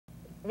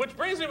Which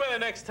brings me to the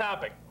next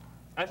topic.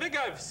 I think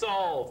I've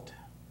solved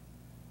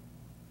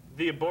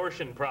the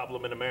abortion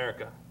problem in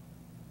America.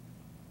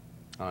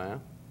 Oh, yeah?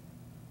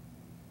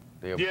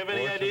 Do you have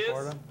any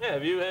ideas? Yeah,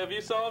 have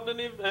you solved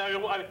any?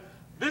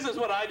 This is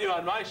what I do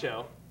on my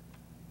show.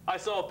 I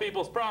solve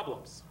people's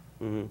problems.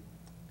 Mm-hmm.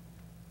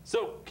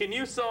 So, can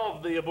you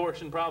solve the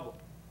abortion problem?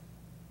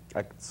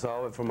 I could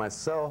solve it for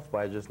myself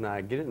by just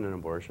not getting an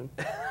abortion.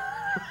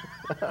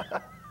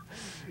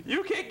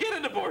 You can't get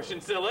an abortion,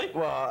 silly.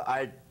 Well,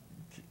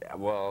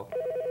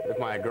 if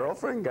my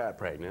girlfriend got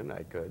pregnant,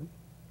 I could.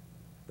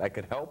 I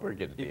could help her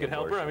get the abortion. You could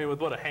help her? I mean,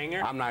 with what, a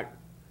hanger?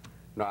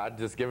 No, I'd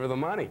just give her the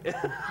money.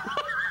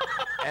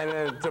 And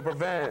then to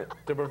prevent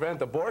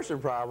the abortion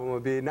problem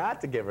would be not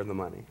to give her the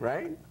money,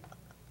 right?